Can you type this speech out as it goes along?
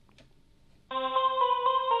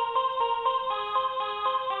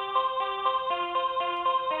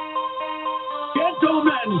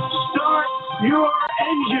Gentlemen, start your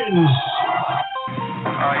engines.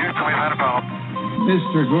 Houston, we've had a problem.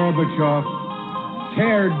 Mr. Gorbachev,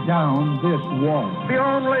 tear down this wall. The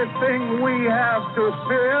only thing we have to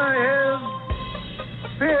fear is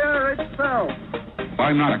fear itself.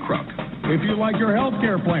 I'm not a crook. If you like your health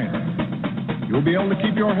care plan, you'll be able to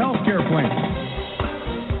keep your health care plan.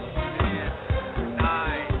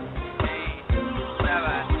 9, 8,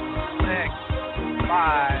 7, 6,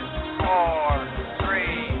 5, 4, 3,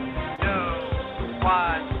 2,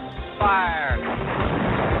 1, fire.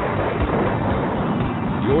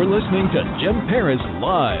 You're listening to Jim Paris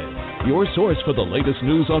Live, your source for the latest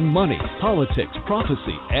news on money, politics,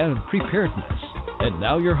 prophecy, and preparedness. And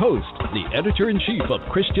now your host, the editor-in-chief of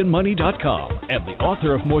ChristianMoney.com and the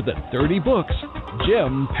author of more than 30 books,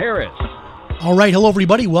 Jim Paris. All right. Hello,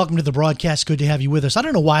 everybody. Welcome to the broadcast. Good to have you with us. I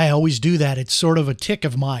don't know why I always do that. It's sort of a tick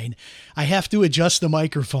of mine. I have to adjust the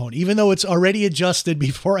microphone, even though it's already adjusted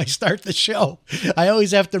before I start the show. I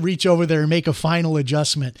always have to reach over there and make a final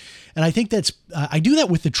adjustment. And I think that's, I do that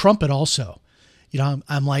with the trumpet also. You know,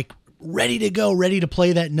 I'm like ready to go, ready to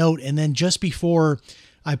play that note. And then just before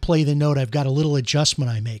I play the note, I've got a little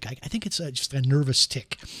adjustment I make. I think it's just a nervous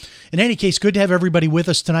tick. In any case, good to have everybody with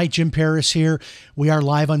us tonight. Jim Paris here. We are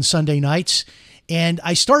live on Sunday nights. And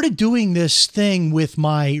I started doing this thing with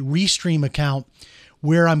my Restream account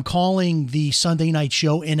where I'm calling the Sunday night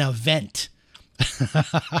show an event.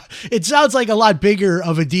 It sounds like a lot bigger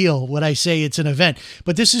of a deal when I say it's an event.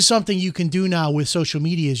 But this is something you can do now with social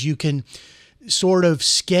media is you can sort of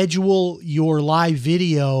schedule your live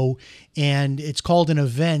video, and it's called an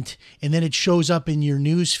event, and then it shows up in your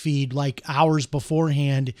news feed like hours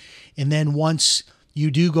beforehand, and then once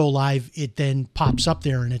you do go live, it then pops up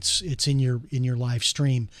there and it's in your live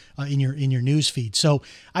stream, in your news feed. So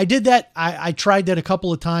I did that. I tried that a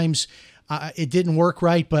couple of times. It didn't work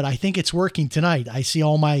right, but I think it's working tonight. I see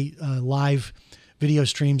all my live video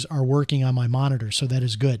streams are working on my monitor, so that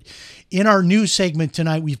is good. In our news segment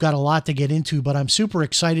tonight, we've got a lot to get into, but I'm super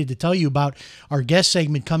excited to tell you about our guest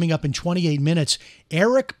segment coming up in 28 minutes.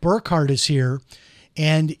 Eric Burkhart is here,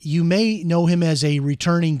 and you may know him as a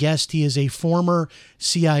returning guest. He is a former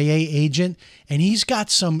CIA agent, and he's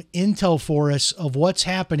got some intel for us of what's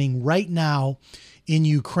happening right now in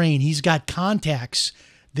Ukraine. He's got contacts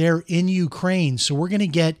there in Ukraine, so we're going to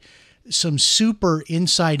get some super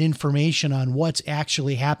inside information on what's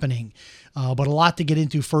actually happening, but a lot to get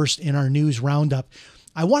into first in our news roundup.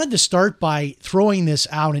 I wanted to start by throwing this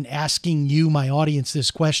out and asking you, my audience, this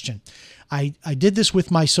question. I did this with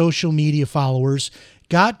my social media followers,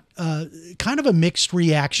 got kind of a mixed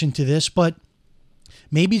reaction to this, but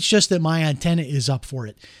maybe it's just that my antenna is up for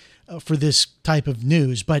it, for this type of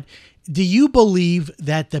news. But do you believe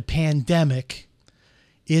that the pandemic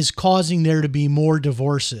is causing there to be more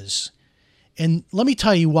divorces? And let me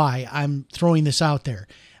tell you why I'm throwing this out there.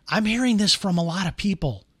 I'm hearing this from a lot of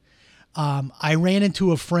people. I ran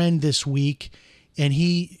into a friend this week, and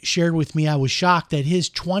he shared with me, I was shocked that his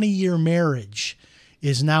 20-year marriage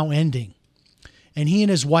is now ending. And he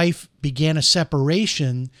and his wife began a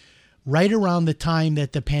separation right around the time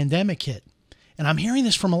that the pandemic hit. And I'm hearing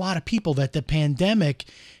this from a lot of people, that the pandemic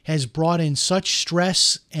has brought in such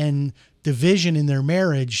stress and division in their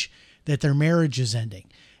marriage that their marriage is ending.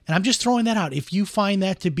 And I'm just throwing that out. If you find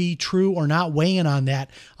that to be true or not, weigh in on that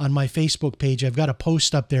on my Facebook page. I've got a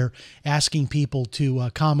post up there asking people to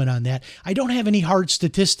comment on that. I don't have any hard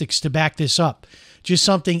statistics to back this up. Just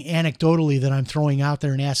something anecdotally that I'm throwing out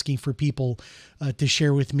there and asking for people to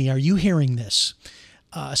share with me. Are you hearing this?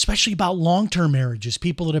 Especially about long-term marriages,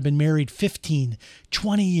 people that have been married 15,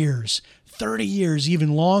 20 years, 30 years,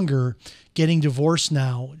 even longer, getting divorced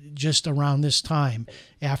now just around this time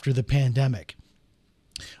after the pandemic.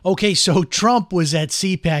 Okay, so Trump was at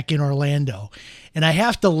CPAC in Orlando, and I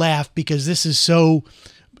have to laugh because this is so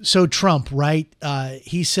Trump, right?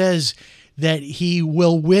 He says that he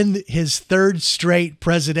will win his third straight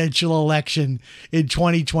presidential election in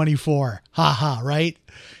 2024. Ha ha, right?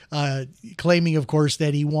 Claiming, of course,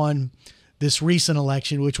 that he won this recent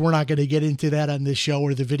election, which we're not going to get into that on this show,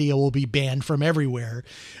 or the video will be banned from everywhere.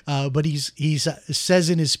 But he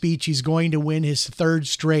says in his speech he's going to win his third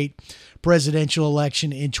straight presidential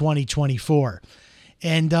election in 2024.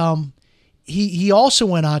 And he also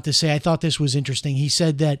went on to say, I thought this was interesting. He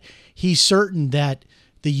said that he's certain that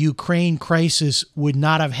the Ukraine crisis would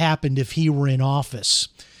not have happened if he were in office.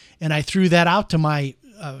 And I threw that out to my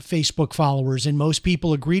Facebook followers, and most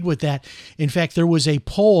people agreed with that. In fact, there was a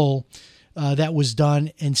poll that was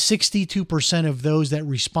done, and 62% of those that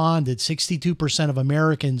responded, 62% of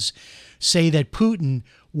Americans say that Putin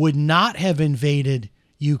would not have invaded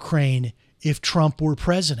Ukraine if Trump were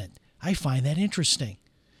president. I find that interesting.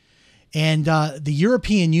 And the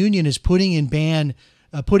European Union is putting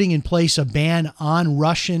in place a ban on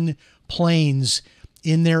Russian planes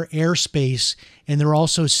in their airspace, and they're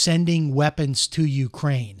also sending weapons to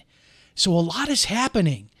Ukraine. So a lot is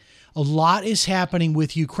happening. A lot is happening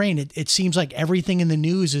with Ukraine. It seems like everything in the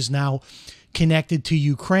news is now connected to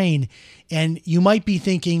Ukraine. And you might be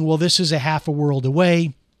thinking, well, this is a half a world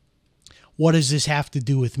away. What does this have to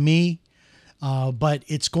do with me? But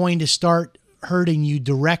it's going to start hurting you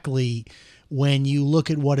directly when you look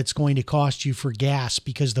at what it's going to cost you for gas,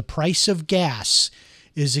 because the price of gas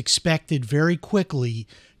is expected very quickly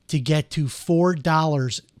to get to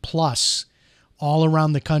 $4 plus all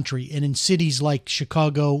around the country. And in cities like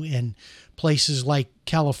Chicago and places like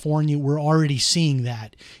California, we're already seeing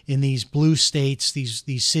that in these blue states,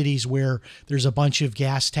 these cities where there's a bunch of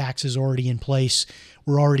gas taxes already in place.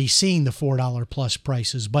 We're already seeing the $4 plus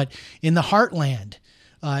prices. But in the heartland,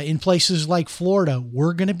 in places like Florida,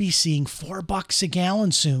 we're going to be seeing $4 a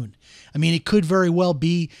gallon soon. I mean, it could very well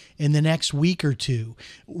be in the next week or two.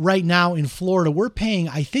 Right now in Florida, we're paying,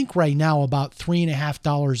 I think right now, about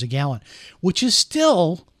 $3.50 a gallon, which is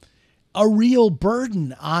still a real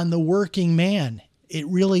burden on the working man. It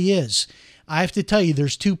really is. I have to tell you,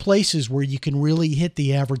 there's two places where you can really hit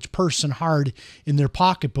the average person hard in their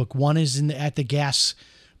pocketbook. One is at the gas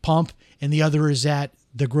pump, and the other is at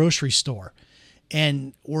the grocery store.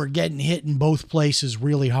 And we're getting hit in both places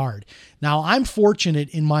really hard. Now, I'm fortunate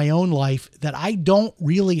in my own life that I don't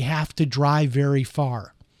really have to drive very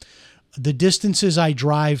far. The distances I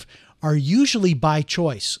drive are usually by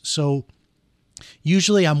choice. So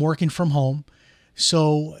usually I'm working from home.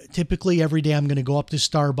 So typically every day I'm going to go up to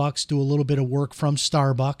Starbucks, do a little bit of work from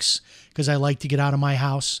Starbucks because I like to get out of my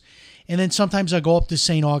house. And then sometimes I go up to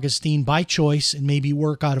St. Augustine by choice and maybe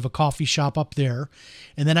work out of a coffee shop up there.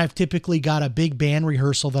 And then I've typically got a big band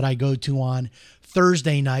rehearsal that I go to on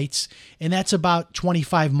Thursday nights. And that's about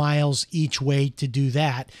 25 miles each way to do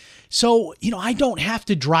that. So, I don't have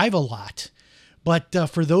to drive a lot. But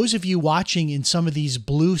for those of you watching in some of these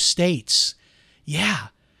blue states, yeah,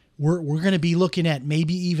 we're going to be looking at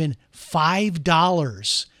maybe even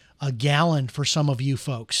 $5 a gallon for some of you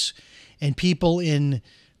folks. And people in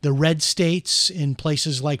the red states, in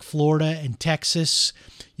places like Florida and Texas,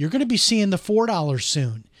 you're going to be seeing the $4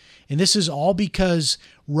 soon. And this is all because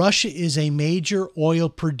Russia is a major oil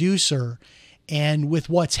producer. And with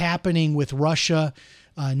what's happening with Russia,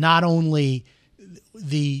 not only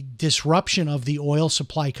the disruption of the oil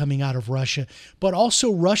supply coming out of Russia, but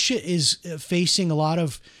also Russia is facing a lot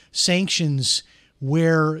of sanctions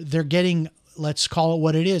where they're getting, let's call it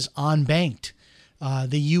what it is, unbanked.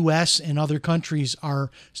 The U.S. and other countries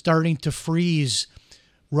are starting to freeze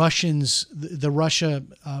the Russia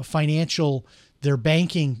financial, their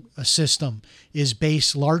banking system is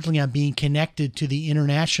based largely on being connected to the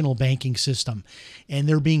international banking system, and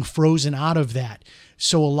they're being frozen out of that.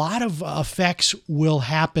 So a lot of effects will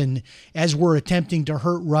happen as we're attempting to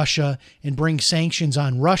hurt Russia and bring sanctions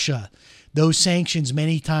on Russia. Those sanctions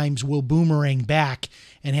many times will boomerang back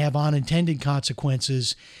and have unintended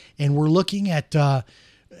consequences. And we're looking at,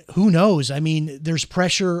 who knows? I mean, there's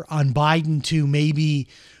pressure on Biden to maybe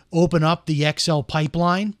open up the XL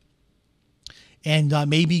pipeline and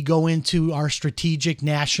maybe go into our strategic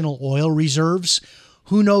national oil reserves.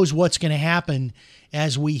 Who knows what's going to happen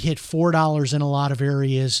as we hit $4 in a lot of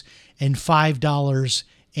areas and $5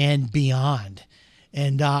 and beyond.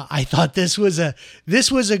 And I thought this was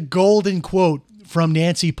a golden quote from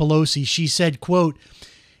Nancy Pelosi. She said, quote,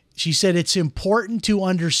 it's important to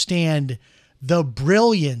understand the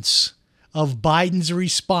brilliance of Biden's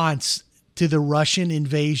response to the Russian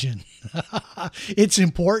invasion. It's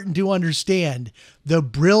important to understand the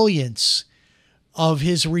brilliance of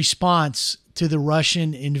his response to the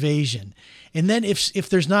Russian invasion. And then if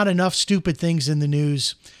there's not enough stupid things in the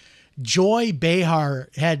news, Joy Behar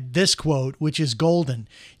had this quote, which is golden.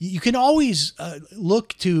 You can always look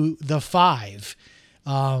to the five.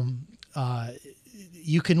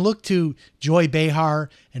 You can look to Joy Behar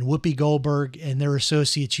and Whoopi Goldberg and their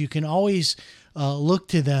associates. You can always look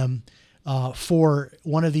to them for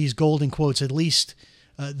one of these golden quotes, at least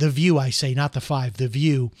The View, I say, not the five, The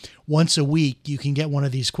View. Once a week, you can get one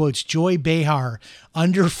of these quotes. Joy Behar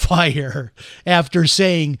under fire after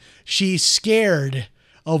saying she's scared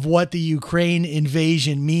of what the Ukraine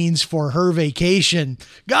invasion means for her vacation.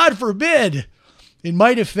 God forbid it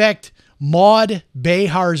might affect Maud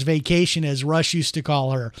Behar's vacation, as Rush used to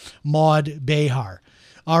call her, Maud Behar.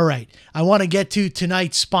 All right, I want to get to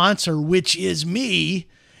tonight's sponsor, which is me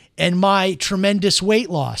and my tremendous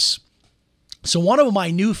weight loss. So one of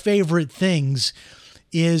my new favorite things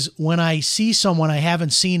is when I see someone I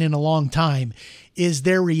haven't seen in a long time, is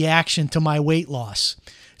their reaction to my weight loss.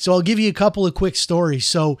 So I'll give you a couple of quick stories.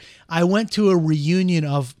 So I went to a reunion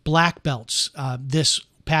of black belts this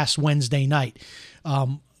past Wednesday night.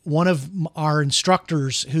 One of our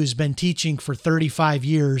instructors who's been teaching for 35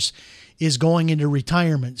 years is going into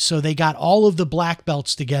retirement. So they got all of the black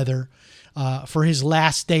belts together for his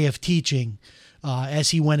last day of teaching as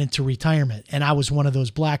he went into retirement. And I was one of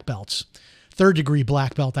those black belts. Third degree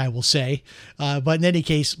black belt, I will say. But in any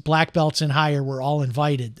case, black belts and higher were all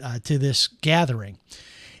invited to this gathering.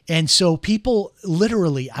 And so people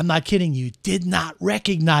literally, I'm not kidding you, did not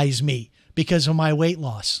recognize me because of my weight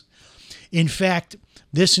loss. In fact,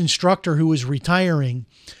 this instructor who was retiring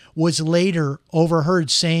was later overheard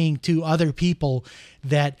saying to other people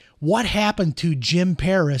that what happened to Jim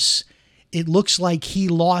Paris, it looks like he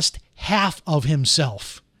lost half of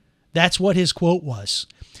himself. That's what his quote was.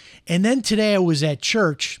 And then today I was at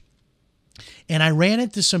church and I ran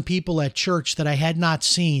into some people at church that I had not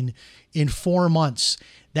seen in 4 months.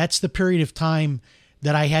 That's the period of time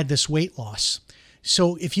that I had this weight loss.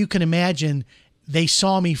 So if you can imagine, they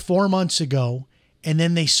saw me 4 months ago and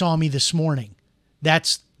then they saw me this morning.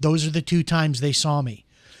 Those are the 2 times they saw me.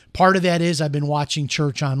 Part of that is I've been watching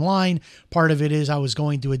church online. Part of it is I was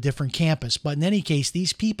going to a different campus. But in any case,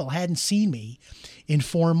 these people hadn't seen me in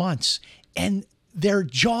 4 months. And their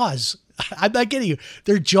jaws, I'm not kidding you,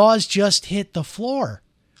 their jaws just hit the floor.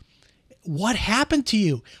 What happened to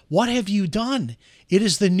you? What have you done? It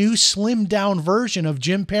is the new slimmed down version of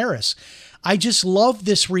Jim Paris. I just love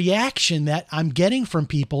this reaction that I'm getting from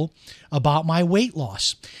people about my weight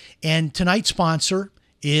loss. And tonight's sponsor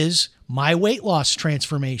is my weight loss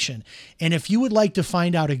transformation. And if you would like to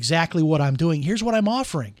find out exactly what I'm doing, here's what I'm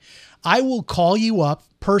offering. I will call you up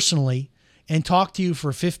personally and talk to you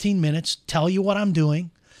for 15 minutes, tell you what I'm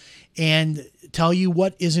doing, and tell you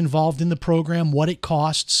what is involved in the program, what it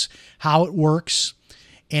costs, how it works,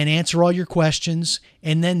 and answer all your questions.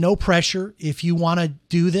 And then no pressure. If you want to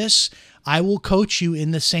do this, I will coach you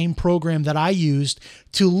in the same program that I used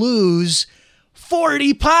to lose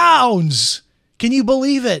 40 pounds. Can you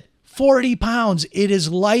believe it? 40 pounds. It is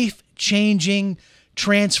life-changing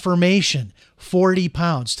transformation. 40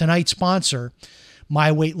 pounds. Tonight's sponsor,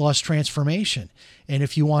 my weight loss transformation. And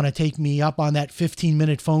if you want to take me up on that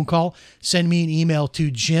 15-minute phone call, send me an email to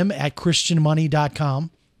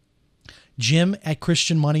jim@christianmoney.com.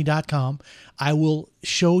 jim@christianmoney.com. I will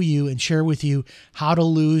show you and share with you how to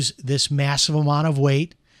lose this massive amount of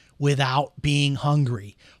weight without being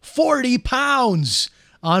hungry. 40 pounds.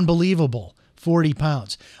 Unbelievable. 40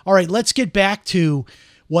 pounds. All right, let's get back to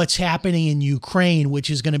what's happening in Ukraine,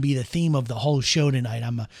 which is going to be the theme of the whole show tonight.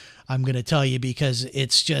 I'm going to tell you because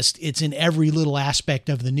it's in every little aspect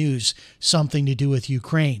of the news, something to do with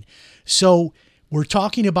Ukraine. So we're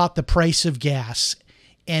talking about the price of gas,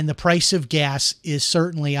 and the price of gas is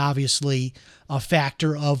certainly, obviously, a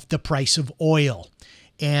factor of the price of oil.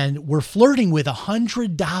 And we're flirting with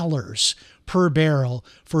 $100 per barrel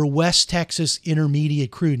for West Texas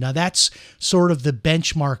Intermediate crude. Now, that's sort of the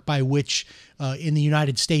benchmark by which in the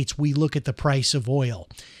United States we look at the price of oil.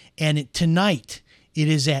 And tonight, it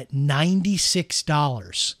is at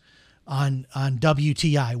 $96 on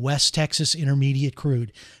WTI, West Texas Intermediate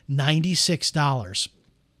crude, $96.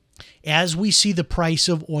 As we see the price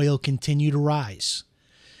of oil continue to rise,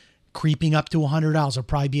 creeping up to $100, it'll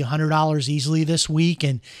probably be $100 easily this week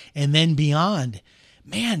and then beyond.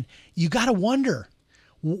 Man, you got to wonder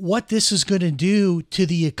what this is going to do to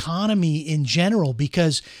the economy in general,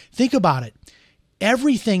 because think about it.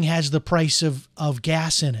 Everything has the price of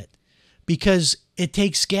gas in it because it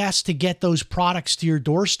takes gas to get those products to your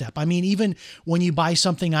doorstep. I mean, even when you buy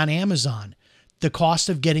something on Amazon, the cost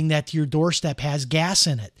of getting that to your doorstep has gas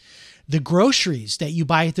in it. The groceries that you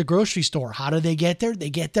buy at the grocery store, how do they get there? They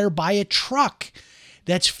get there by a truck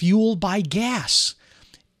that's fueled by gas.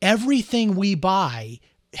 Everything we buy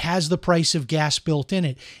has the price of gas built in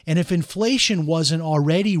it. And if inflation wasn't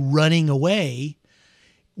already running away,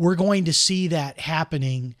 we're going to see that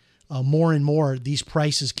happening more and more, these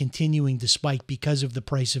prices continuing to spike because of the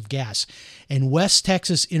price of gas. And West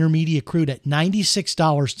Texas Intermediate crude at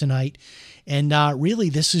 $96 tonight. And really,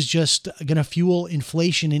 this is just going to fuel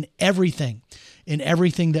inflation in everything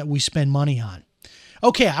that we spend money on.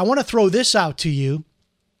 Okay, I want to throw this out to you.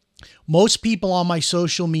 Most people on my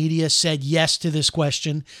social media said yes to this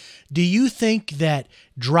question. Do you think that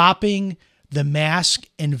dropping the mask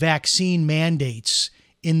and vaccine mandates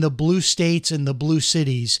in the blue states and the blue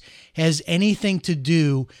cities has anything to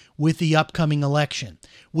do with the upcoming election?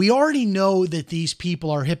 We already know that these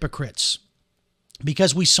people are hypocrites.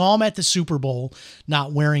 because we saw them at the Super Bowl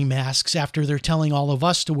not wearing masks after they're telling all of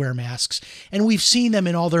us to wear masks. And we've seen them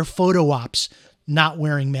in all their photo ops not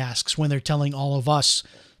wearing masks when they're telling all of us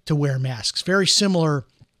to wear masks. Very similar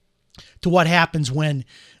to what happens when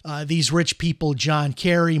these rich people, John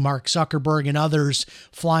Kerry, Mark Zuckerberg, and others,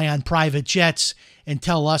 fly on private jets and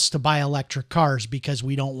tell us to buy electric cars because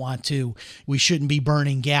we don't want to. We shouldn't be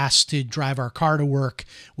burning gas to drive our car to work.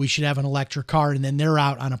 We should have an electric car, and then they're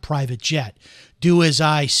out on a private jet. Do as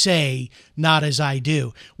I say, not as I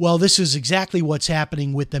do. Well, this is exactly what's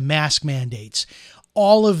happening with the mask mandates.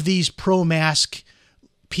 All of these pro-mask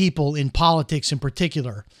people in politics in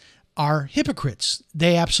particular are hypocrites.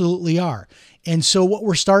 They absolutely are. And so what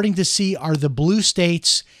we're starting to see are the blue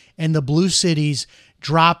states and the blue cities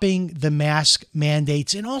dropping the mask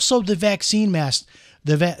mandates and also the vaccine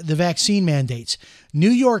the vaccine mandates. New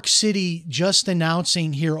York City just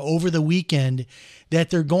announcing here over the weekend that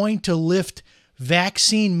they're going to lift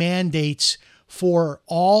vaccine mandates for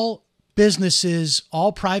all businesses,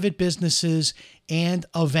 all private businesses and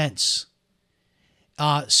events.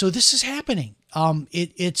 So this is happening.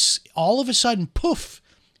 It's all of a sudden, poof,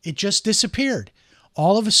 it just disappeared.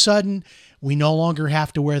 All of a sudden, we no longer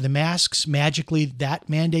have to wear the masks. Magically, that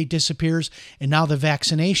mandate disappears, and now the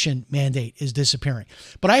vaccination mandate is disappearing.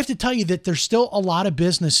 But I have to tell you that there's still a lot of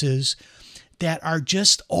businesses that are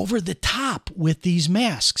just over the top with these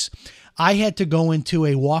masks. I had to go into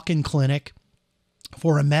a walk-in clinic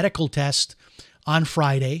for a medical test on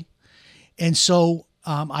Friday, and so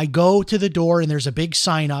I go to the door, and there's a big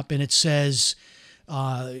sign up, and it says,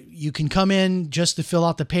 you can come in just to fill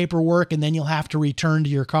out the paperwork, and then you'll have to return to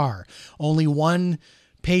your car. Only one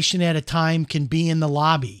patient at a time can be in the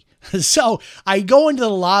lobby. So I go into the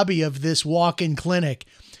lobby of this walk-in clinic.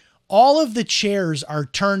 All of the chairs are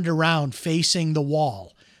turned around facing the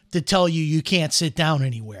wall to tell you you can't sit down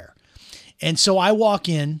anywhere. And so I walk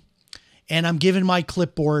in, and I'm given my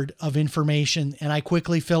clipboard of information, and I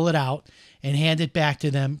quickly fill it out and hand it back to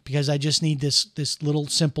them because I just need this little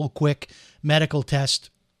simple, quick medical test.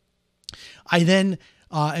 I then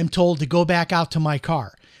am told to go back out to my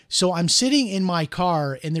car. So I'm sitting in my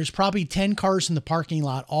car, and there's probably 10 cars in the parking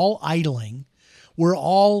lot, all idling. We're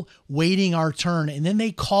all waiting our turn, and then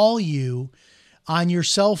they call you on your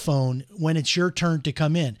cell phone when it's your turn to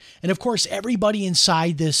come in. And of course, everybody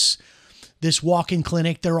inside this walk-in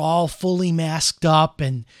clinic, they're all fully masked up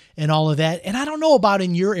and all of that. And I don't know about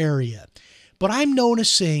in your area, but I'm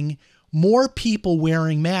noticing more people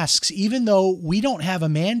wearing masks, even though we don't have a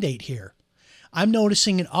mandate here. I'm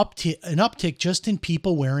noticing an uptick just in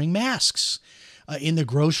people wearing masks. In the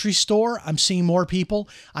grocery store, I'm seeing more people.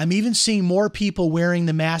 I'm even seeing more people wearing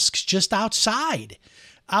the masks just outside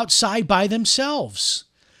by themselves.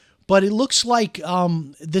 But it looks like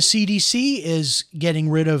the CDC is getting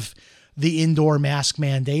rid of the indoor mask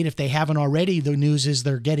mandate. If they haven't already, the news is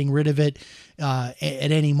they're getting rid of it at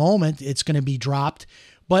any moment. It's going to be dropped.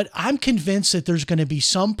 But I'm convinced that there's going to be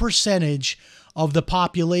some percentage of the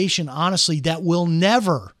population, honestly, that will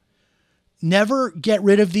never get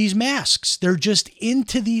rid of these masks. They're just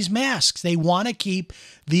into these masks. They want to keep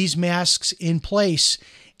these masks in place.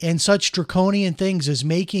 And such draconian things as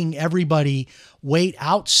making everybody wait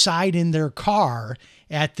outside in their car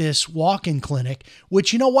at this walk-in clinic,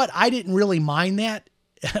 which, you know what? I didn't really mind that,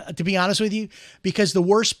 to be honest with you, because the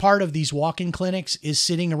worst part of these walk-in clinics is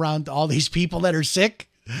sitting around all these people that are sick.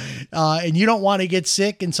 And you don't want to get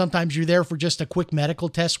sick. And sometimes you're there for just a quick medical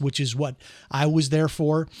test, which is what I was there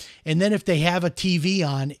for. And then if they have a TV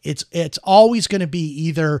on, it's always going to be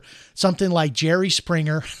either something like Jerry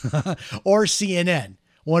Springer or CNN.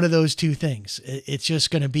 One of those two things. It's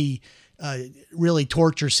just going to be really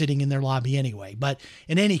torture sitting in their lobby anyway. But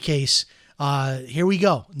in any case, here we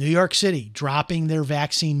go. New York City dropping their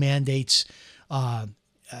vaccine mandates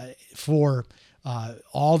for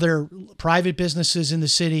all their private businesses in the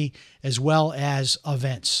city as well as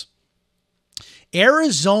events.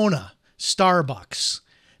 Arizona Starbucks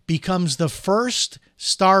becomes the first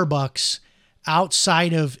Starbucks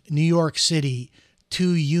outside of New York City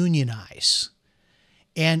to unionize.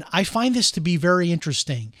 And I find this to be very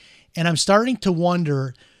interesting. And I'm starting to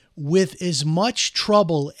wonder, with as much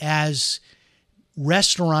trouble as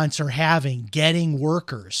restaurants are having getting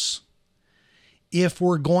workers, if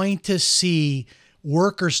we're going to see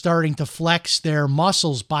workers starting to flex their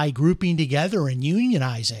muscles by grouping together and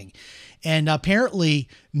unionizing. And apparently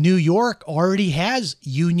New York already has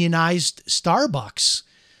unionized Starbucks.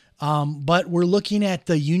 But we're looking at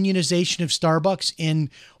the unionization of Starbucks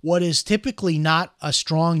in what is typically not a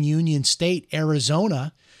strong union state,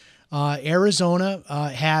 Arizona. Arizona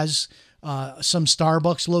has some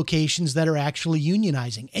Starbucks locations that are actually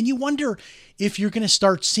unionizing. And you wonder if you're going to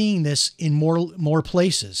start seeing this in more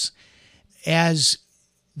places as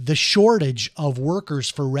the shortage of workers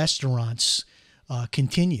for restaurants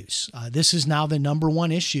continues. This is now the number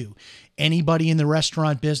one issue. Anybody in the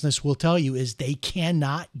restaurant business will tell you is they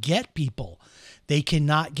cannot get people. They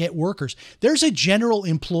cannot get workers. There's a general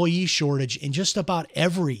employee shortage in just about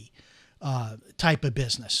every type of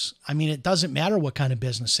business. I mean, it doesn't matter what kind of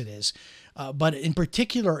business it is, but in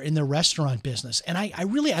particular in the restaurant business. And I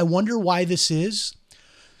wonder why this is.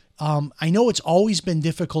 I know it's always been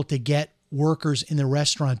difficult to get workers in the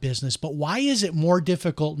restaurant business, but why is it more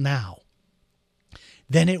difficult now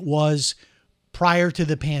than it was prior to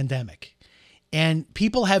the pandemic? And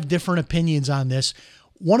people have different opinions on this.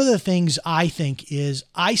 One of the things I think is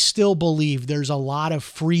I still believe there's a lot of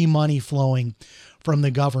free money flowing from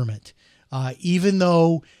the government. Even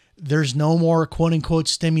though there's no more quote unquote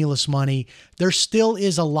stimulus money, there still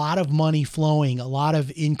is a lot of money flowing, a lot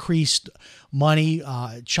of increased money,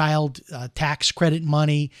 child tax credit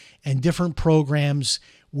money, and different programs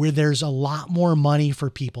where there's a lot more money for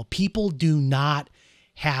people. People do not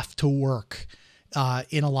have to work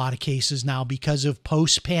in a lot of cases now because of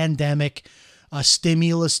post-pandemic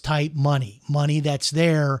stimulus type money that's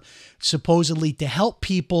there supposedly to help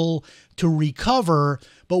people to recover.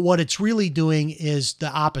 But what it's really doing is the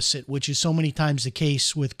opposite, which is so many times the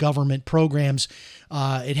case with government programs.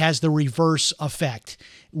 It has the reverse effect,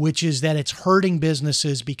 which is that it's hurting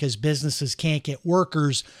businesses because businesses can't get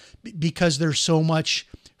workers because there's so much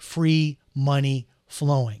free money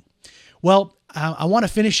flowing. Well, I want to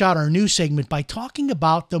finish out our news segment by talking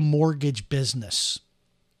about the mortgage business.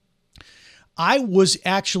 I was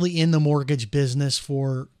actually in the mortgage business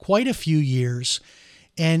for quite a few years,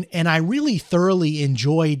 and I really thoroughly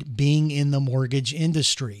enjoyed being in the mortgage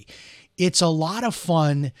industry. It's a lot of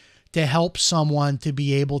fun to help someone to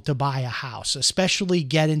be able to buy a house, especially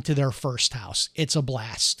get into their first house. It's a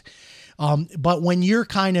blast. But when you're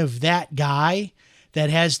kind of that guy that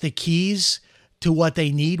has the keys to what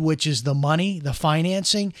they need, which is the money, the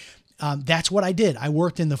financing, that's what I did. I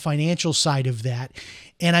worked in the financial side of that.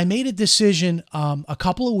 And I made a decision a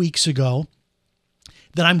couple of weeks ago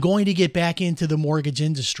that I'm going to get back into the mortgage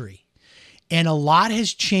industry. And a lot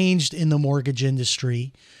has changed in the mortgage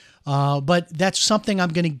industry. But that's something I'm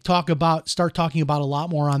going to start talking about a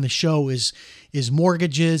lot more on the show is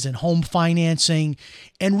mortgages and home financing.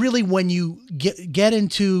 And really, when you get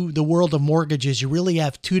into the world of mortgages, you really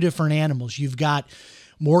have two different animals. You've got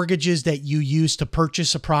mortgages that you use to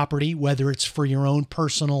purchase a property, whether it's for your own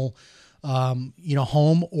personal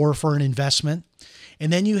home or for an investment.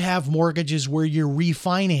 And then you have mortgages where you're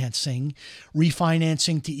refinancing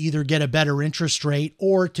to either get a better interest rate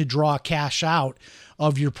or to draw cash out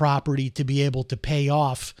of your property to be able to pay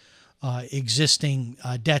off existing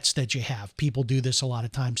debts that you have. People do this a lot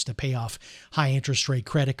of times to pay off high interest rate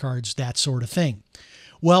credit cards, that sort of thing.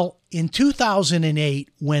 Well, in 2008,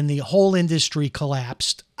 when the whole industry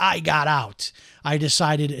collapsed, I got out. I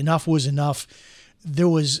decided enough was enough. There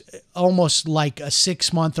was almost like a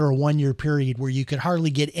 6-month or a 1-year period where you could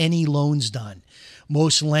hardly get any loans done.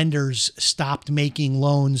 Most lenders stopped making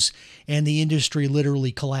loans and the industry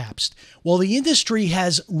literally collapsed. Well, the industry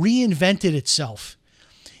has reinvented itself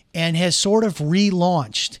and has sort of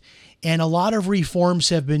relaunched, and a lot of reforms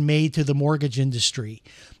have been made to the mortgage industry.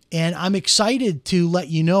 And I'm excited to let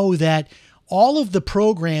you know that all of the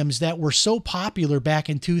programs that were so popular back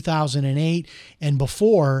in 2008 and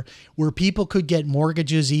before, where people could get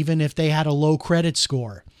mortgages even if they had a low credit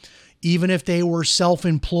score, even if they were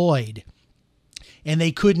self-employed, and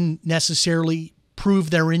they couldn't necessarily prove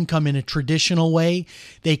their income in a traditional way,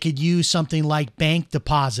 they could use something like bank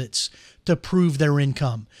deposits to prove their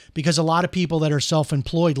income. Because a lot of people that are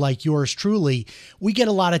self-employed, like yours truly, we get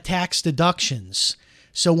a lot of tax deductions.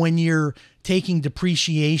 So when you're taking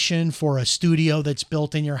depreciation for a studio that's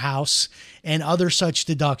built in your house and other such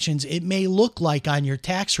deductions, it may look like on your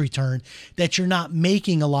tax return that you're not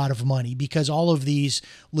making a lot of money because all of these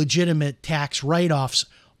legitimate tax write-offs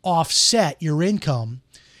offset your income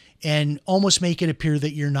and almost make it appear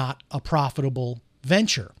that you're not a profitable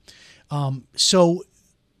venture. So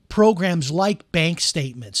programs like bank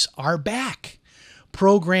statements are back.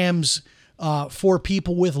 Programs for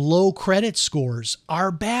people with low credit scores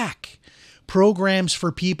are back. Programs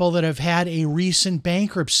for people that have had a recent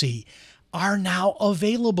bankruptcy are now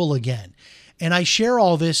available again. And I share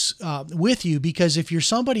all this with you because if you're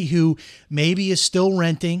somebody who maybe is still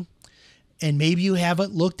renting and maybe you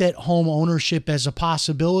haven't looked at home ownership as a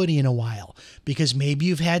possibility in a while because maybe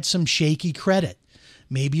you've had some shaky credit,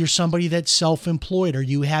 Maybe you're somebody that's self-employed, or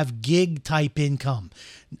you have gig type income,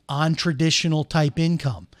 non-traditional type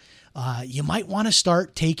income. You might want to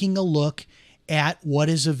start taking a look at what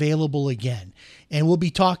is available again. And we'll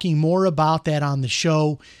be talking more about that on the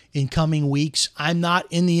show in coming weeks. I'm not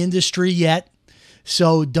in the industry yet,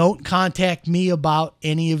 so don't contact me about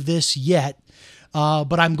any of this yet.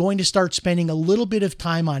 But I'm going to start spending a little bit of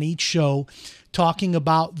time on each show talking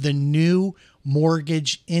about the new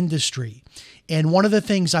mortgage industry. And one of the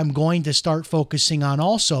things I'm going to start focusing on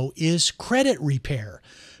also is credit repair,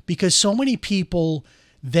 because so many people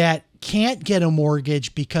that can't get a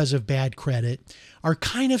mortgage because of bad credit are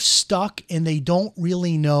kind of stuck, and they don't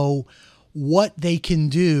really know what they can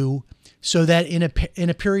do so that in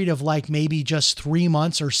a period of like maybe just 3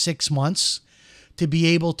 months or 6 months to be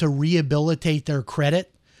able to rehabilitate their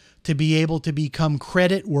credit, to be able to become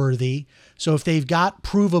credit worthy. So if they've got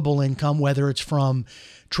provable income, whether it's from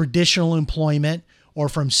traditional employment or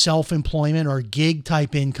from self-employment or gig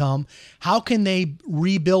type income, how can they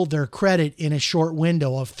rebuild their credit in a short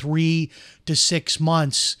window of 3 to 6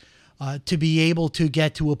 months to be able to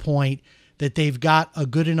get to a point that they've got a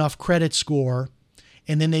good enough credit score,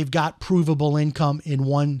 and then they've got provable income in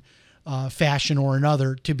one fashion or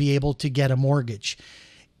another to be able to get a mortgage.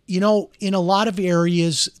 You know, in a lot of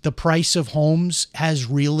areas, the price of homes has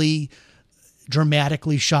really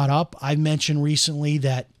dramatically shot up. I've mentioned recently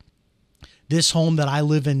that this home that I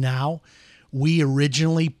live in now, we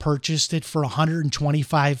originally purchased it for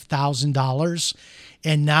 $125,000,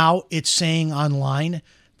 and now it's saying online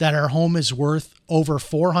that our home is worth over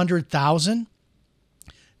 $400,000.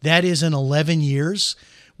 That is in 11 years.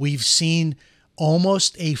 We've seen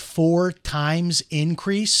almost a 4 times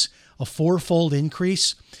increase, a 4-fold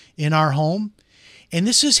increase in our home. And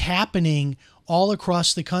this is happening all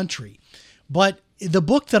across the country. But the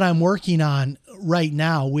book that I'm working on right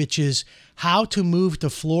now, which is How to Move to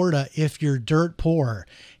Florida If You're Dirt Poor,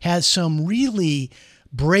 has some really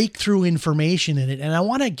breakthrough information in it. And I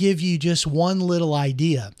want to give you just one little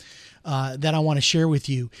idea that I want to share with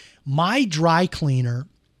you. My dry cleaner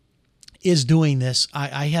is doing this.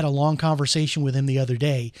 I had a long conversation with him the other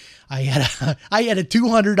day. I had a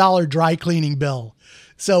 $200 dry cleaning bill.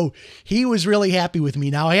 So he was really happy with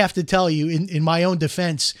me. Now I have to tell you, in my own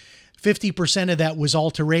defense, 50% of that was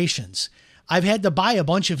alterations. I've had to buy a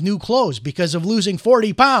bunch of new clothes because of losing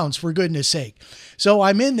 40 pounds, for goodness sake. So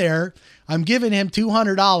I'm in there, I'm giving him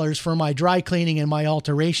 $200 for my dry cleaning and my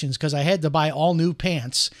alterations because I had to buy all new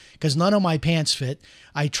pants because none of my pants fit.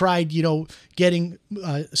 I tried, getting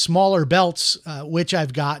smaller belts, which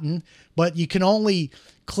I've gotten, but you can only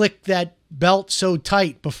click that belt so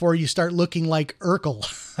tight before you start looking like Urkel.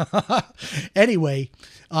 Anyway,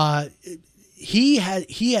 he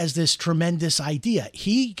has this tremendous idea.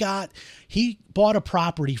 He bought a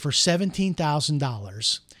property for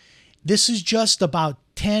 $17,000. This is just about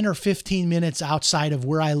 10 or 15 minutes outside of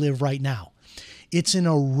where I live right now. It's in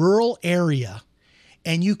a rural area,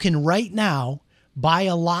 and you can right now buy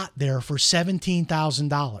a lot there for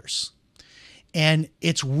 $17,000. And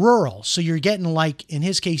it's rural. So you're getting in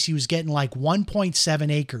his case, he was getting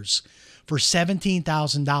 1.7 acres for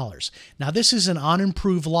 $17,000. Now, this is an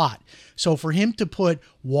unimproved lot. So for him to put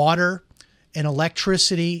water and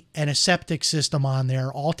electricity and a septic system on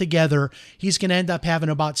there altogether, he's going to end up having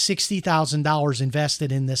about $60,000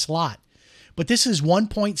 invested in this lot. But this is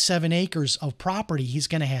 1.7 acres of property he's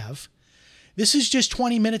going to have. This is just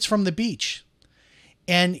 20 minutes from the beach.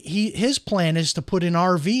 And his plan is to put an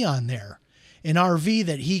RV on there, an RV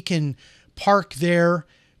that he can park there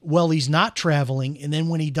while he's not traveling. And then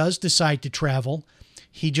when he does decide to travel,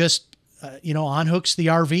 he just, unhooks the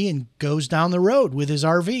RV and goes down the road with his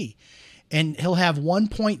RV. And he'll have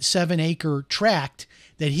 1.7 acre tract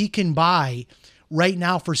that he can buy right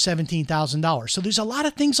now for $17,000. So there's a lot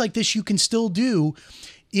of things like this you can still do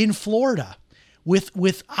in Florida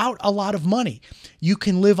without a lot of money. You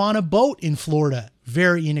can live on a boat in Florida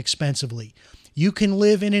very inexpensively. You can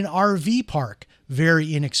live in an RV park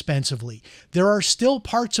very inexpensively. There are still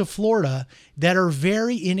parts of Florida that are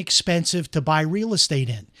very inexpensive to buy real estate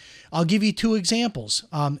in. I'll give you 2 examples.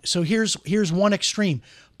 So here's one extreme.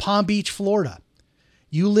 Palm Beach, Florida.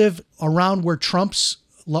 You live around where Trump's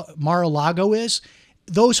Mar-a-Lago is.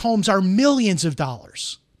 Those homes are millions of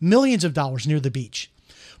dollars near the beach.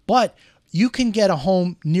 But you can get a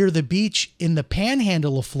home near the beach in the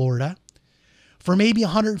panhandle of Florida for maybe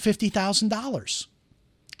 $150,000.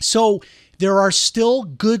 So there are still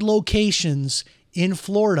good locations in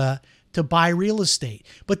Florida to buy real estate.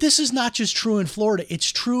 But this is not just true in Florida.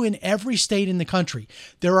 It's true in every state in the country.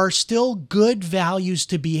 There are still good values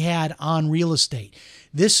to be had on real estate.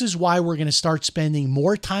 This is why we're going to start spending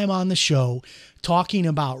more time on the show talking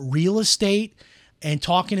about real estate and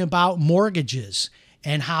talking about mortgages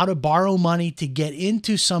and how to borrow money to get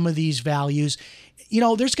into some of these values. You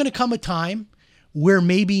know, there's going to come a time where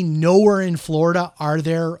maybe nowhere in Florida are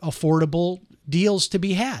there affordable deals to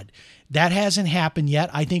be had. That hasn't happened yet.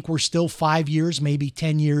 I think we're still 5 years, maybe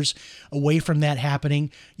 10 years away from that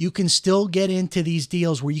happening. You can still get into these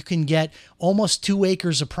deals where you can get almost 2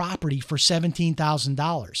 acres of property for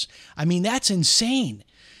 $17,000. I mean, that's insane.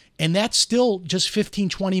 And that's still just 15,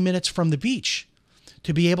 20 minutes from the beach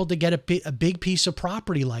to be able to get a big piece of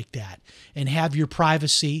property like that and have your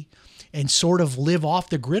privacy and sort of live off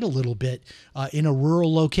the grid a little bit in a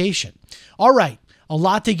rural location. All right, a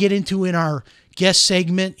lot to get into in our guest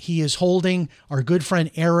segment. He is holding. Our good friend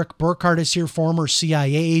Eric Burkhart is here, former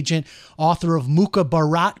CIA agent, author of Muka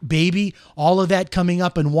Barat Baby. All of that coming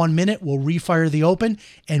up in 1 minute. We'll refire the open,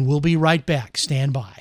 and we'll be right back. Stand by.